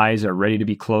 eyes are ready to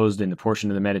be closed in the portion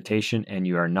of the meditation, and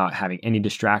you are not having any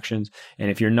distractions.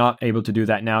 And if you're not able to do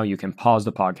that now, you can pause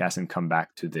the podcast and come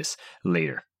back to this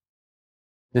later.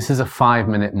 This is a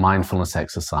 5-minute mindfulness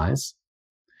exercise.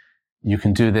 You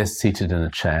can do this seated in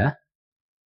a chair.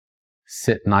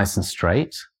 Sit nice and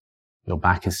straight. Your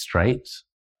back is straight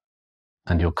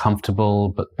and you're comfortable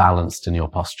but balanced in your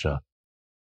posture.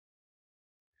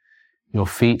 Your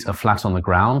feet are flat on the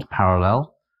ground,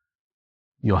 parallel.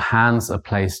 Your hands are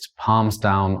placed palms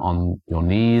down on your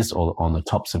knees or on the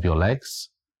tops of your legs.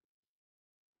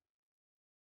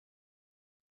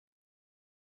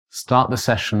 Start the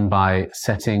session by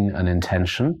setting an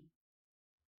intention.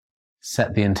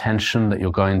 Set the intention that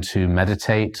you're going to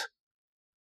meditate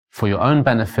for your own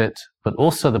benefit, but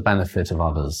also the benefit of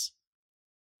others.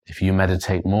 If you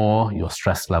meditate more, your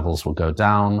stress levels will go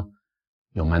down,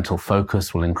 your mental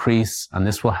focus will increase, and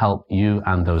this will help you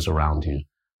and those around you.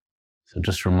 So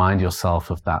just remind yourself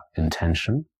of that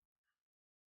intention.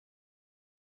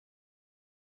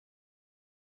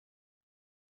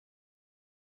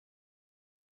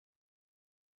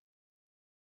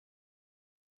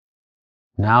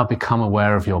 Now become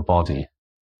aware of your body.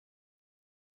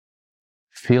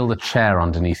 Feel the chair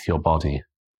underneath your body.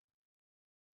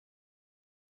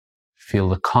 Feel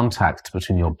the contact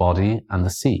between your body and the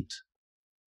seat.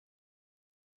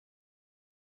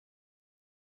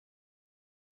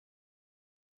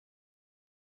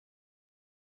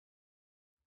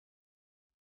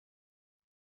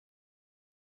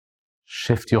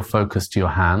 Shift your focus to your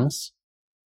hands.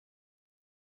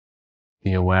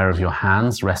 Be aware of your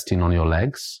hands resting on your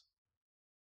legs.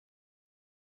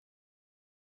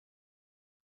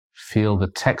 Feel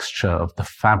the texture of the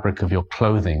fabric of your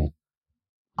clothing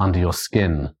under your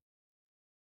skin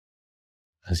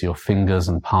as your fingers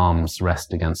and palms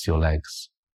rest against your legs.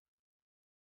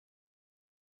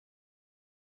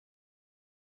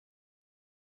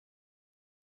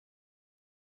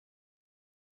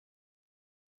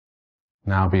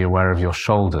 Now be aware of your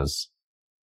shoulders.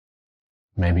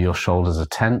 Maybe your shoulders are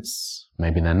tense,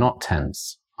 maybe they're not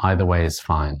tense. Either way is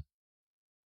fine.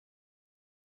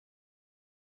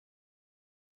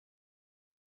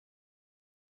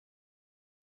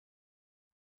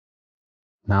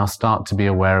 Now start to be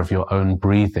aware of your own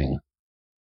breathing.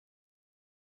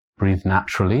 Breathe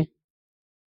naturally,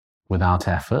 without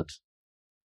effort.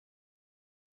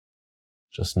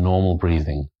 Just normal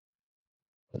breathing.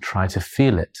 But try to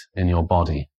feel it in your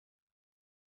body.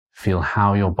 Feel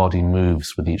how your body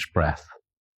moves with each breath.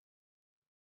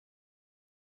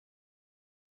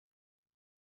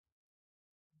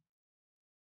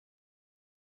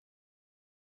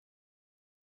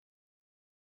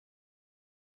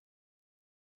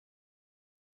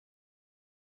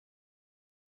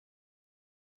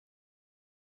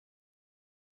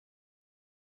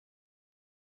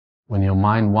 When your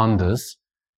mind wanders,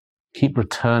 keep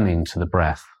returning to the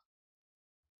breath.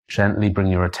 Gently bring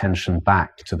your attention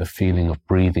back to the feeling of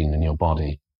breathing in your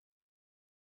body.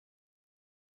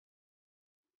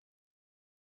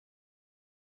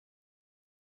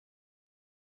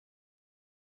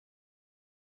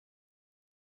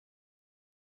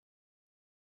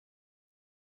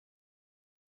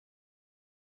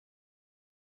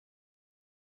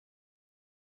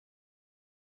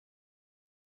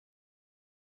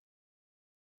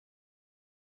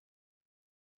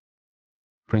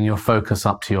 Bring your focus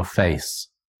up to your face.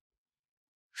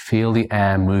 Feel the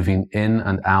air moving in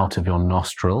and out of your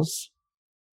nostrils,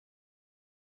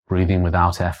 breathing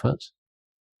without effort.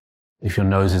 If your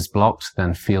nose is blocked,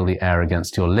 then feel the air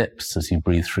against your lips as you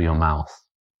breathe through your mouth.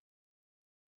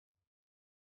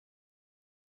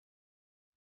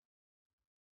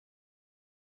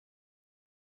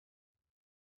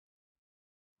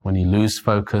 When you lose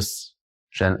focus,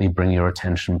 gently bring your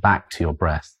attention back to your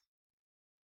breath.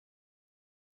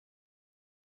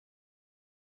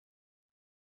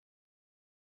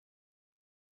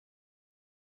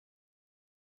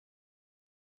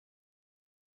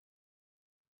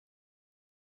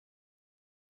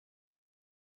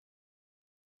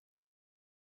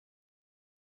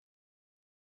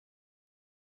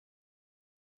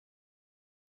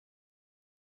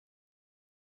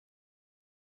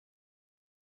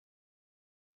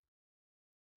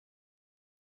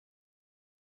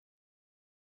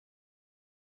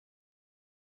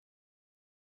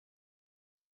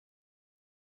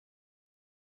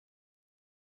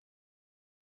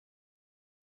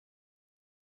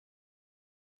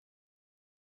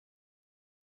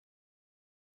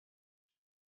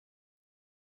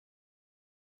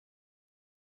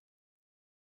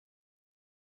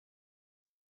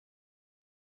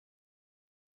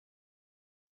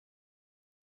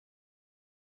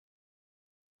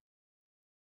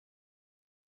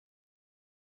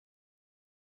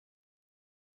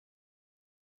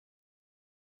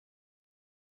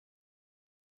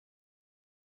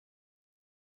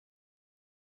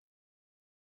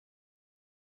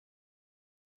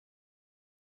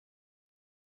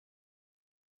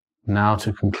 Now,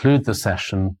 to conclude the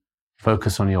session,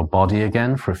 focus on your body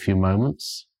again for a few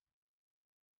moments.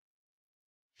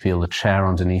 Feel the chair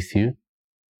underneath you.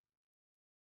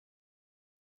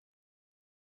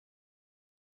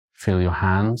 Feel your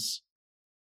hands.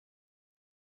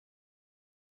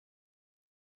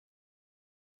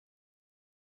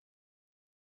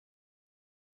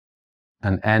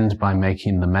 And end by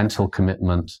making the mental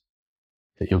commitment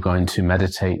that you're going to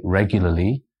meditate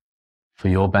regularly for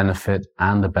your benefit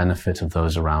and the benefit of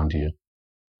those around you.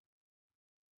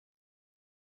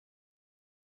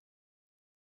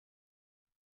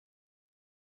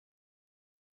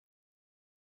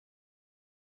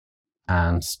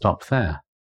 And stop there.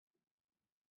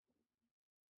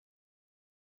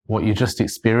 What you just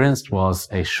experienced was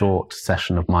a short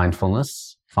session of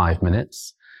mindfulness, 5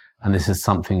 minutes, and this is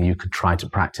something you could try to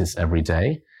practice every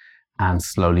day and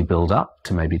slowly build up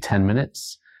to maybe 10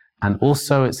 minutes. And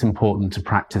also it's important to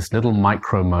practice little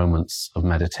micro moments of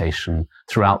meditation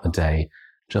throughout the day,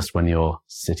 just when you're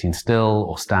sitting still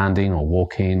or standing or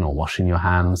walking or washing your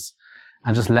hands,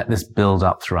 and just let this build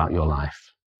up throughout your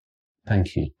life.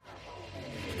 Thank you.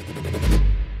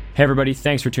 Hey everybody,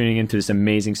 thanks for tuning in to this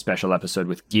amazing special episode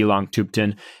with Gilong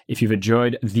Tupten. If you've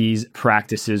enjoyed these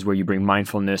practices where you bring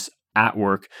mindfulness at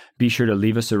work, be sure to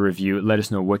leave us a review, let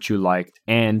us know what you liked,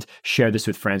 and share this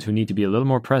with friends who need to be a little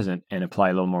more present and apply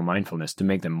a little more mindfulness to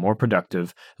make them more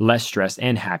productive, less stressed,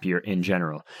 and happier in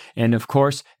general. And of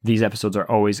course, these episodes are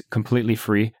always completely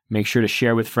free. Make sure to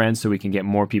share with friends so we can get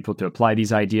more people to apply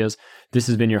these ideas. This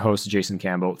has been your host, Jason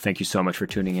Campbell. Thank you so much for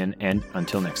tuning in, and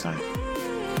until next time.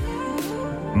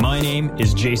 My name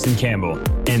is Jason Campbell,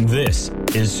 and this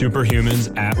is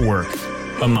Superhumans at Work,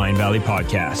 a Mindvalley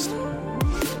podcast.